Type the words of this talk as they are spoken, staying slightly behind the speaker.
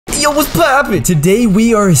Yo, what's poppin'? Today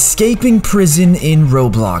we are escaping prison in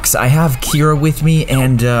Roblox. I have Kiera with me,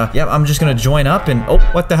 and yeah, I'm just gonna join up and oh,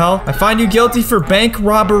 what the hell? I find you guilty for bank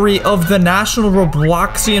robbery of the National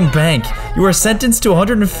Robloxian Bank. You are sentenced to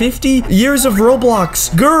 150 years of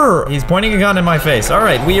Roblox. Grr! He's pointing a gun in my face. All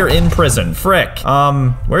right, we are in prison. Frick.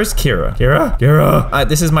 Where's Kiera? Kiera?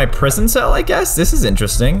 This is my prison cell, I guess. This is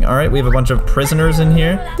interesting. All right, we have a bunch of prisoners in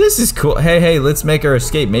here. This is cool. Hey, let's make our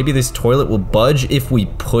escape. Maybe this toilet will budge if we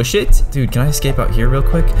push it. Dude, can I escape out here real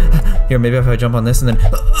quick? Here, maybe if I jump on this and then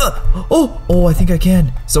oh, I think I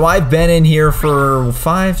can. So I've been in here for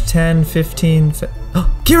 5, 10, 15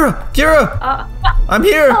 Kiera! I'm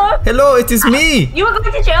here! Hello, it is me! You were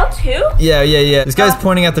going to jail too? Yeah. This guy's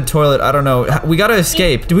pointing at the toilet. I don't know. We gotta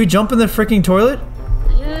escape. Do we jump in the freaking toilet?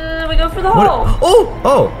 We go for the hole.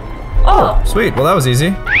 Oh, sweet. Well, that was easy.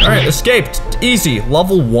 All right, escaped. Easy.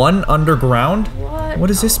 Level 1 underground. What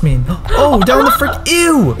does this mean? Oh, down the frick.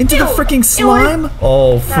 Ew! Into the freaking slime?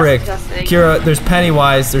 Oh, frick. Kiera, there's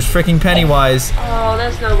Pennywise. There's freaking Pennywise. Oh,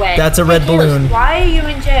 there's no way. That's a red balloon. Why are you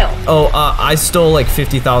in jail? Oh, I stole like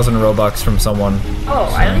 50,000 Robux from someone. Oh,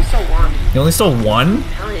 I only stole 1. You only stole 1?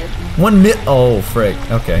 Hell yeah. 1 mil. Oh, frick.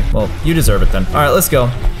 Okay. Well, you deserve it then. All right, let's go.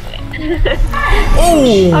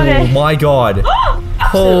 Oh, okay. My God.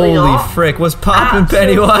 Holy frick, what's poppin',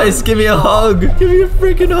 Pennywise? Give me a hug. Give me a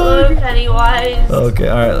freaking hug. Hello, Pennywise. Okay,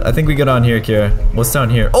 alright. I think we get on here, Kiera. What's down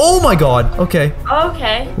here? Oh my God. Okay.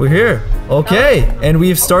 Okay. We're here. Okay. And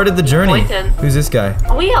we've started the journey. Who's this guy?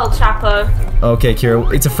 Wheel Chapo. Okay,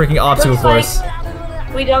 Kiera. It's a freaking obstacle course.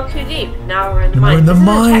 We dug too deep. Now we're in the mines. We're in the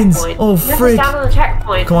mines. Oh, frick. Stand on the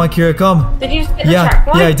checkpoint. Come on, Kiera, come. Did you hit the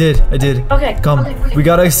checkpoint? Yeah, I did. Okay. Come. Okay. We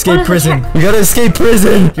gotta escape prison.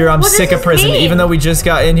 Kiera, I'm sick of prison. Even though we just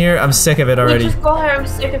got in here, I'm sick of it already. We just got here, I'm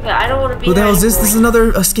sick of it. I don't want to be Who the hell is this? anymore. This is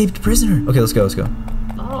another escaped prisoner. Okay, let's go.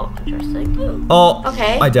 Oh, interesting. Oh,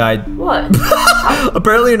 okay. I died. What?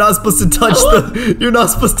 Apparently, you're not supposed to touch the. You're not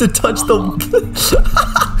supposed to touch the.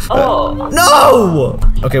 Oh. No!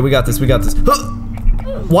 Okay, we got this.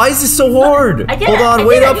 Why is this so hard? Hold on,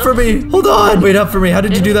 wait up for me. Hold on, wait up for me. How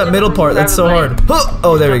did you do that middle part? That's so hard.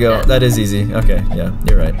 Oh, there we go. That is easy. Okay, yeah,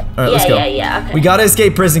 you're right. All right, let's go. Yeah, okay. We gotta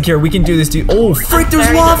escape prison, Kiera. We can do this, dude. Oh, frick, there's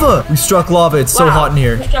lava. We struck lava. It's so hot in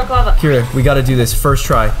here. We struck lava. Kiera, we gotta do this. First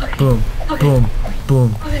try. Boom, boom.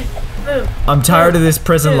 Okay, boom. I'm tired of this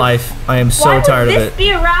prison life. I am so tired of it. Why would this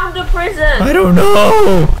be around the prison? I don't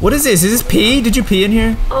know. What is this? Is this pee? Did you pee in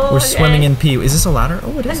here? Oh, we're swimming in pee. Is this a ladder? Oh,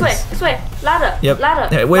 what is this? This way. Ladder. Yep.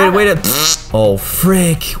 Ladder. Hey, wait. Oh,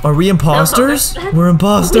 frick. Are we imposters? We're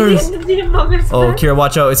imposters. Oh, Kiera,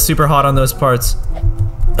 watch out. It's super hot on those parts.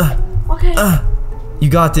 Okay. You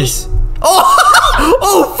got this.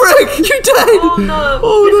 Oh, frick. You're dead. Oh, no.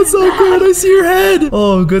 Oh, that's so good. I see your head.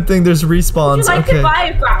 Oh, good thing there's respawns. Would you like to buy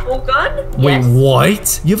a grapple gun? Wait, yes.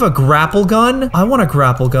 what? You have a grapple gun? I want a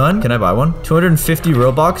grapple gun. Can I buy one? 250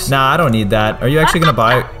 Robux? Nah, I don't need that. Are you actually gonna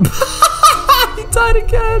buy it? He died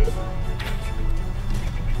again.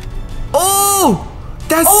 Oh,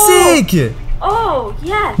 that's sick. Oh,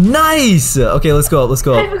 yeah. Nice. Okay, let's go.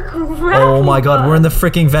 I have a grapple Oh my God, gun. we're in the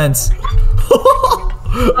freaking vents.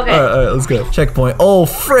 Okay. All right, let's go. Checkpoint. Oh,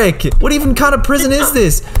 frick. What even kind of prison is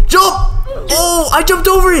this? Jump! Oh, I jumped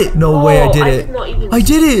over it. No way, I did it. I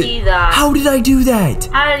did it. See that. How did I do that?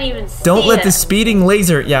 I didn't even see Don't let it. the speeding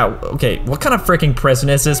laser. Yeah, okay. What kind of freaking prison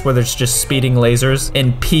is this where there's just speeding lasers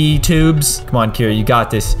and pee tubes? Come on, Kiera, you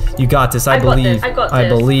got this. You got this. I believe. I got this. I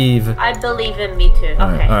believe. I believe in me too. All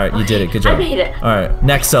Okay. right, you did it. Good job. I made it. All right,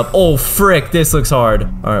 next up. Oh, frick. This looks hard.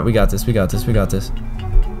 All right, we got this.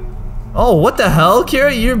 Oh, what the hell,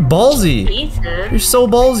 Kiera? You're ballsy. You're so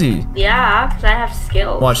ballsy. Yeah, because I have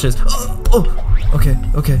skills. Watch this.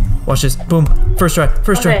 Okay. Watch this. Boom. First try.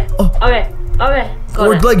 Oh. Okay.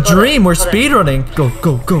 We're like Dream. We're speedrunning. Go.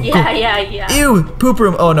 Yeah. Ew. Poop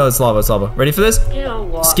room. Oh, no, it's lava. Ready for this? You know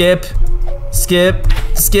what? Skip.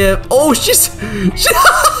 Oh, she's...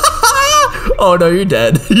 Oh, no, you're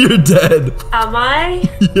dead. You're dead. Am I?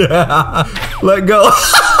 Yeah. Let go.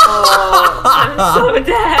 Oh, I'm so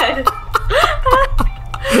dead.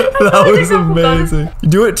 That was amazing.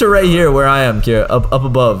 Do it to right here where I am, Kiera. Up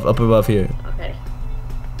above here. Okay.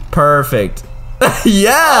 Perfect.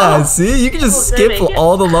 Yeah, see? You can just skip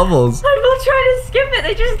all the levels. I'm not trying to skip it.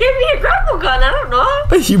 They just gave me a grapple gun. I don't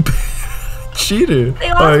know. You cheater. They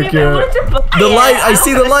asked me if I wanted to buy the light. it. I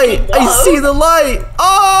see the light. I see the light.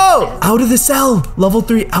 Oh! Out of the cell. Level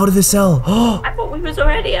 3 out of the cell. Oh! I thought we was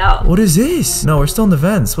already out. What is this? No, we're still in the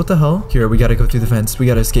vents. What the hell? Kiera, we gotta go through the vents. We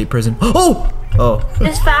gotta escape prison. Oh!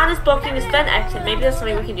 This fan is blocking this vent exit. Maybe that's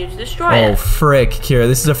something we can do to destroy it. Oh, frick, Kiera.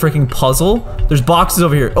 This is a freaking puzzle. There's boxes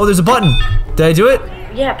over here. Oh, there's a button. Did I do it?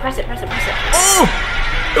 Yeah, press it. Oh!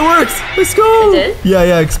 It works. Let's go. It did?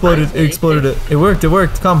 Yeah, exploded. It exploded it. It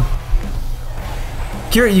worked. Come.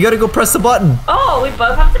 Kira, you gotta go press the button. Oh, we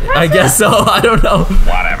both have to press I it? guess so. I don't know.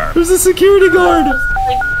 Whatever. There's a security guard.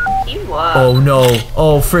 Teamwork. Oh no.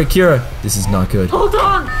 Oh frick, Kira. This is not good. Hold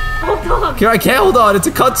on. Kira, I can't hold on. It's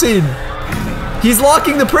a cutscene. He's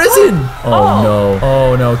locking the prison. Oh no.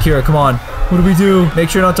 Oh no. Kira, come on. What do we do? Make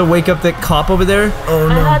sure not to wake up that cop over there. Oh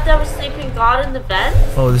I no. heard there was a sleeping guard in the vent.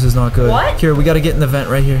 Oh, this is not good. What? Kira, we gotta get in the vent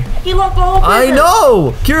right here. He locked the whole I prison.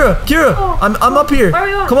 know. Kira. Oh. I'm up here. Where are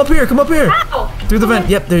you on? Come up here. Ow. Through the vent.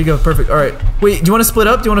 Yep, there you go. Perfect. All right. Wait, do you want to split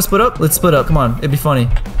up? Let's split up. Come on. It'd be funny.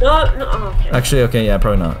 No. Oh, okay. Actually, okay. Yeah,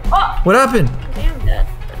 probably not. Oh. What happened? I'm dead.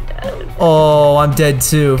 Oh, I'm dead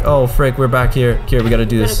too. Oh, frick. We're back here. Kira, we gotta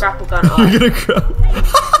do this. I'm gonna grapple gun You're gonna grab.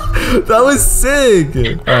 That was sick.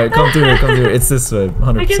 All right, come through here. It's this way.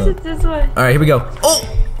 100%. I guess it's this way. All right, here we go. Oh,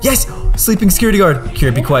 yes. Sleeping security guard.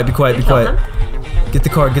 Kira, be quiet. Get the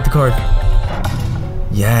card.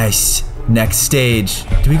 Yes. Next stage.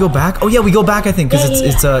 Do we go back? Oh yeah, we go back. I think because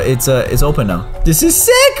it's open now. This is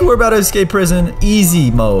sick. We're about to escape prison.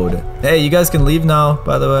 Easy mode. Hey, you guys can leave now.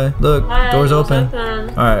 By the way, look, doors open.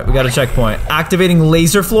 All right, we got a checkpoint. Activating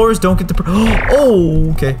laser floors. Don't get the.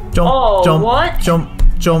 Oh, okay.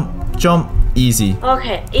 Jump. Easy.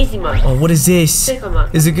 Okay, easy mode. Oh, what is this? Pickle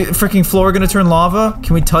mode. Is it freaking floor gonna turn lava?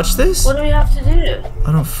 Can we touch this? What do we have to do?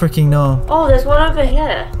 I don't freaking know. Oh, there's one over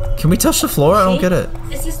here. Can we touch the floor? I don't See? get it.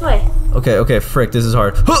 It's this way. Okay, frick, this is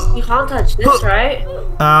hard. You can't touch this, right?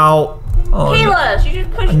 Ow. Oh, Caylus, you just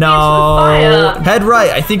pushed me into the no. fire. Head right.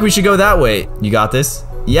 I think we should go that way. You got this?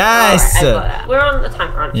 Yes. Alright, I got that. We're on the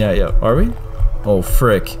time crunch. Yeah. Are we? Oh,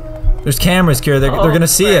 frick. There's cameras, Kiera. They're gonna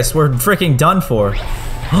see us. We're freaking done for.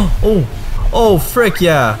 Oh, frick,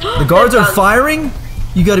 yeah. The guards are firing?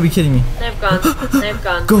 You gotta be kidding me. They have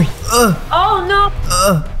guns. Go. Oh, no.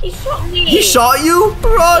 He shot me. He shot you?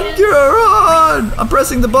 Run, Yes. Kiera, run. I'm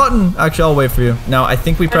pressing the button. Actually, I'll wait for you. Now, I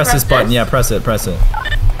think we press this button. this? Yeah, press it.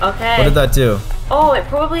 Okay. What did that do? Oh, it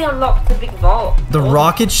probably unlocked the big vault. The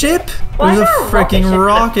rocket ship? Why There's a is there a freaking rocket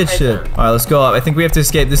rocket ship? ship. All right, let's go up. I think we have to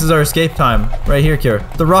escape. This is our escape time. Right here,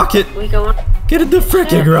 Kiera. The rocket. We go on. Get in the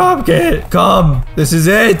freaking rocket. Come. This is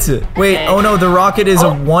it. Wait. Okay. Oh, no. The rocket is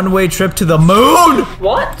a one-way trip to the moon.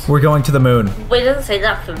 What? We're going to the moon. Wait, it doesn't say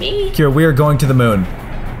that for me. Kiera, we are going to the moon.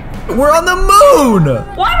 We're on the moon.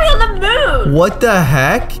 Why are we on the moon? What the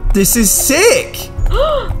heck? This is sick.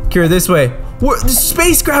 Kiera, this way.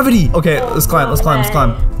 Space gravity. Okay, let's climb.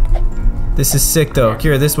 This is sick though.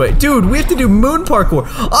 Kiera, this way. Dude, we have to do moon parkour.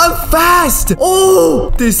 I'm fast.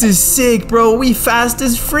 Oh, this is sick, bro. We fast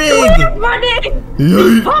as frig. We're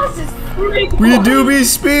running. Fast as freak. We do be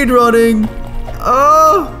speed running.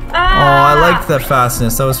 Oh. Oh, I liked that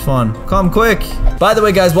fastness. That was fun. Come quick. By the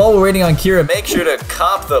way, guys, while we're waiting on Kiera, make sure to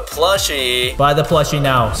cop the plushie. Buy the plushie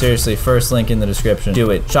now. Seriously, first link in the description. Do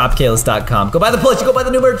it. Shopkaylus.com. Go buy the plushie. Go buy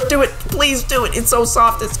the new merch. Do it. Please do it. It's so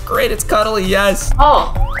soft. It's great. It's cuddly. Yes.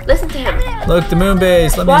 Oh, listen to him. Look, the moon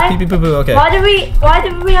base. Let me just pee pee poo poo. Okay. Why did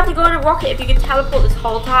we have to go in a rocket if you could teleport this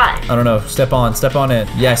whole time? I don't know. Step on in.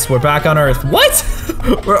 Yes, we're back on Earth. What?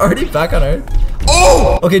 We're already back on Earth.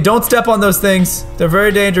 Oh! Okay, don't step on those things. They're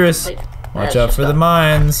very dangerous. Watch out for the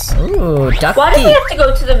mines. Ooh, duck Why do we have to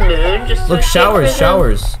go to the moon? Just to Look, escape prison?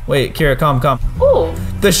 showers. Wait, Kiera, come. Ooh.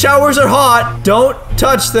 The showers are hot. Don't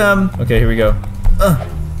touch them. Okay, here we go.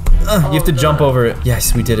 You have to jump over it.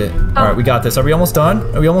 Yes, we did it. All right, we got this. Are we almost done?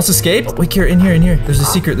 Are we almost escaped? Oh, wait, Kiera, in here. There's a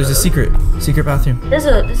secret bathroom. There's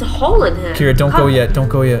a hole in here. Kiera, don't go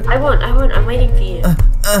yet. I won't. I'm waiting for you.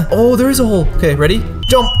 Oh, there is a hole. Okay, ready?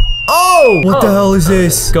 Jump. Oh! What the hell is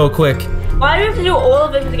this? Go quick. Why do we have to do all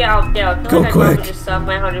of it to get out? Go quick. Just my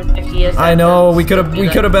 150 years. I know. We could have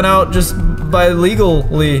been out just by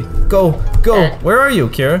legally. Go. Where are you,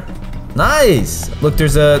 Kiera? Nice. Look,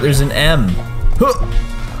 there's an M.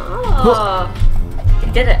 Oh,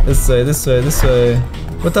 you did it. This way.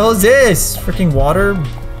 What the hell is this? Freaking water?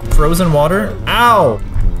 Frozen water? Ow!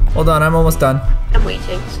 Hold on, I'm almost done. I'm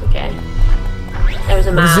waiting. It's okay. There's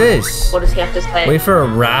a man. What is this? What does he have to say? Wait for a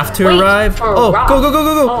raft to Wait arrive? for a Oh, raft. go.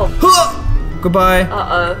 Oh. Goodbye.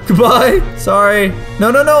 Uh-oh. Goodbye. Sorry.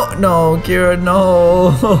 No, Kiera,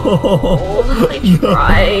 no. Oh, I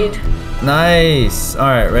tried. Nice. All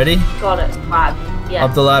right, ready? Got it. Swag. Yeah.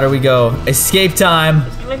 Up the ladder we go. Escape time.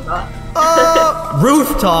 Oh my god.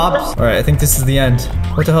 Rooftops. All right, I think this is the end.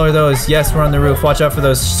 What the hell are those? Yes, we're on the roof. Watch out for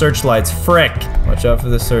those searchlights. Frick. Watch out for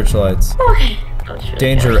the searchlights. Okay. Really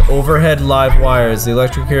Danger. good. Overhead live wires. The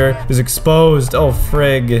electric here is exposed. Oh,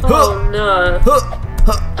 frig. Oh no.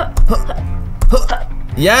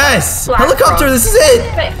 Yes. Black Helicopter. rock. This is it.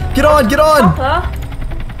 Wait. Get on. Hopper?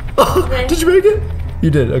 Oh, did you make it? You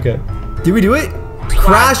did. Okay. Did we do it?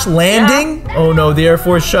 Crash landing? Yeah. Oh no, the Air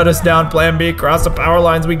Force shut us down. Plan B, cross the power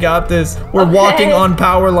lines. We got this. We're walking on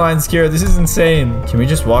power lines, Kiera. This is insane. Can we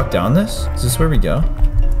just walk down this? Is this where we go?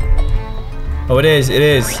 Oh, it is. It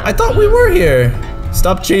is. I thought we were here.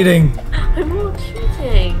 Stop cheating. I'm not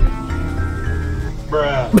cheating.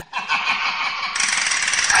 Bruh.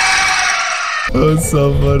 Oh, it's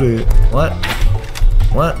so funny. What?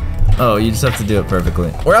 What? Oh, you just have to do it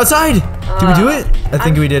perfectly. We're outside! Did we do it? I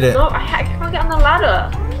think we did it. No, I can't get on the ladder.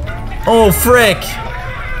 Oh, frick!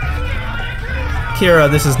 Kiera,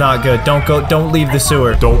 this is not good. Don't leave the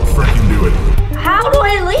sewer. Don't freaking do it. How do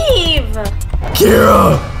I leave?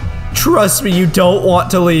 Kiera! Trust me, you don't want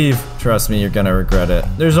to leave. Trust me, you're gonna regret it.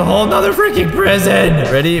 There's a whole nother freaking prison!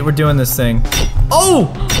 Ready? We're doing this thing. Oh!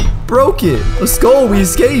 Broke it. Let's go. We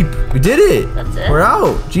escape. We did it. That's it. We're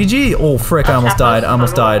out. GG. Oh, frick. I almost died. I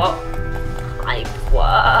almost died. It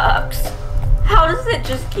works. How does it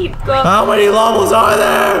just keep going? How many levels are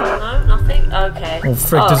there? No, nothing. Okay. Oh,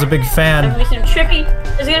 frick. There's a big fan. There's gonna be some trippy.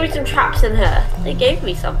 There's gonna be some traps in here. They gave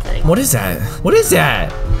me something. What is that? What is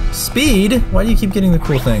that? Speed? Why do you keep getting the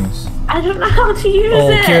cool things? I don't know how to use it. Oh,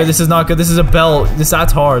 Kiera, this is not good. This is a belt.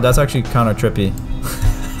 That's hard. That's actually kind of trippy.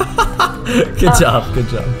 Good job. Good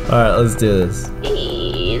job. All right, let's do this.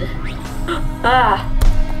 Speed. Ah.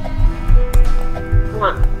 Come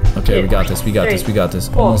on. Okay, 2, we got this. We got 3, this. We got this.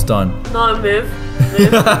 4. Almost done. No, move.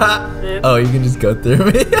 Move. Oh, you can just go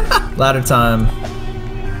through me. Ladder time.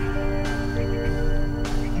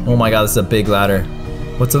 Oh my god, this is a big ladder.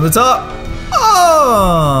 What's on the top?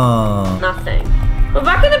 Oh! Nothing. We're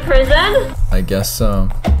back in the prison? I guess so.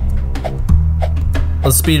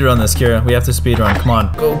 Let's speed run this, Kiera. We have to speed run. Come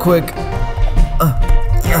on. Go quick.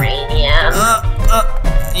 Uranium.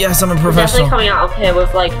 Yes, I'm a professional. Definitely coming out of here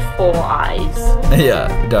with like 4 eyes. Yeah,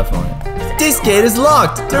 definitely. This gate is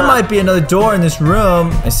locked. There might be another door in this room.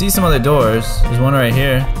 I see some other doors. There's one right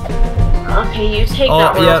here. Okay, you take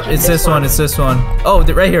that one. Oh, yeah, it's this one. It's this one. Oh,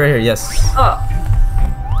 right here, right here. Yes. Oh.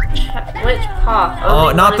 Which path?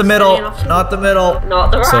 Oh, not the middle. Not the middle.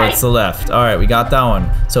 Not the right. So it's the left. All right, we got that one.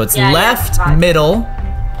 So it's left, yeah, middle.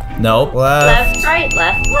 Nope. Left, right,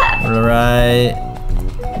 left, left. Right,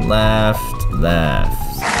 left, left.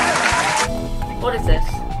 What is this?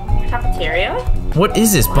 Cafeteria? What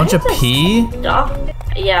is this? Bunch of pee? Duck?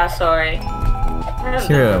 Yeah, sorry.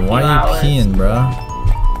 Kiera, why are you peeing, bro?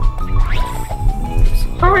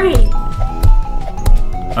 Hurry!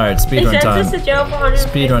 Alright, speedrun time.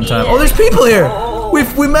 Speedrun time. Oh, there's people here! Oh.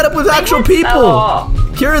 We met up with actual people!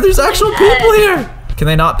 Kiera, there's actual people here! Can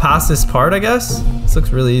they not pass this part, I guess? This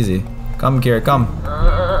looks really easy. Come, Kiera, come.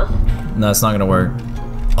 No, it's not gonna work.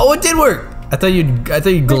 Oh, it did work! I thought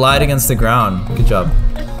you'd glide against the ground. Good job.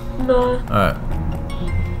 No. Alright.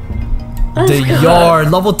 The yard,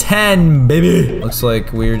 level 10, baby! Looks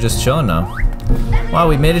like we're just chilling now. Wow,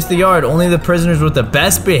 we made it to the yard. Only the prisoners with the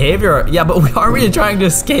best behavior. Yeah, but aren't we trying to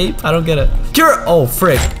escape? I don't get it. Kiera! Oh,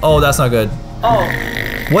 frick. Oh, that's not good. Oh.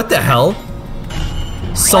 What the hell?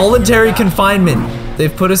 Solitary confinement.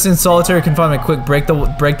 They've put us in solitary confinement. Quick, break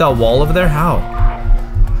that wall over there. How?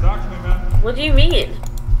 Talk to me, man. What do you mean?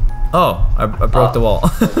 Oh, I broke the wall.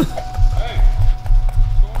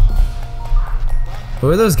 Who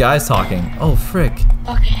are those guys talking? Oh, frick.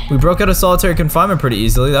 Okay. We broke out of solitary confinement pretty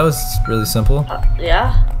easily. That was really simple.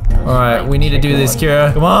 Yeah? Alright, we need to do this,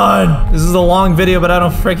 Kiera. Come on! This is a long video, but I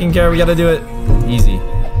don't freaking care. We gotta do it. Easy.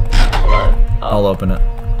 Hello? Oh. I'll open it.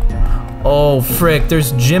 Oh, frick.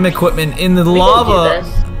 There's gym equipment in the lava.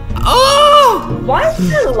 Oh! Why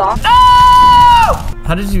is it locked? Oh!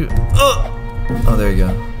 How did you... Oh, there you go.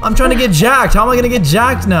 I'm trying to get jacked. How am I gonna get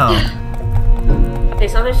jacked now? Okay,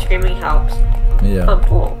 sometimes screaming helps. Yeah. I'm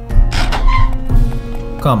full.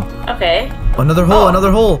 Come. Okay. Another hole,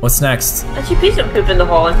 another hole. What's next? There's two pieces of poop in the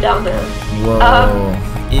hole. I'm down there. Whoa.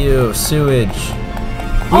 Ew, sewage.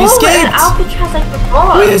 We escaped! Alcatraz, I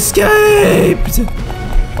forgot. We escaped!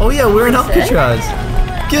 Oh yeah, we're in Alcatraz.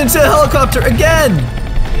 Get into the helicopter again!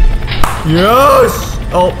 Yes!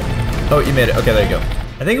 Oh, you made it. Okay, there you go.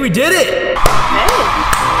 I think we did it! Hey.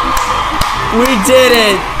 We did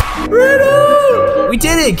it! Right on! We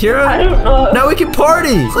did it, Kiera! I don't know. Now we can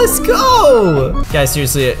party! Let's go! Guys,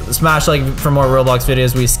 seriously, smash like for more Roblox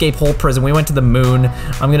videos. We escaped whole prison. We went to the moon.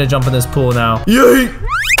 I'm gonna jump in this pool now. Yay!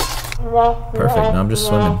 Perfect, now I'm just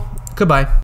swimming. Goodbye.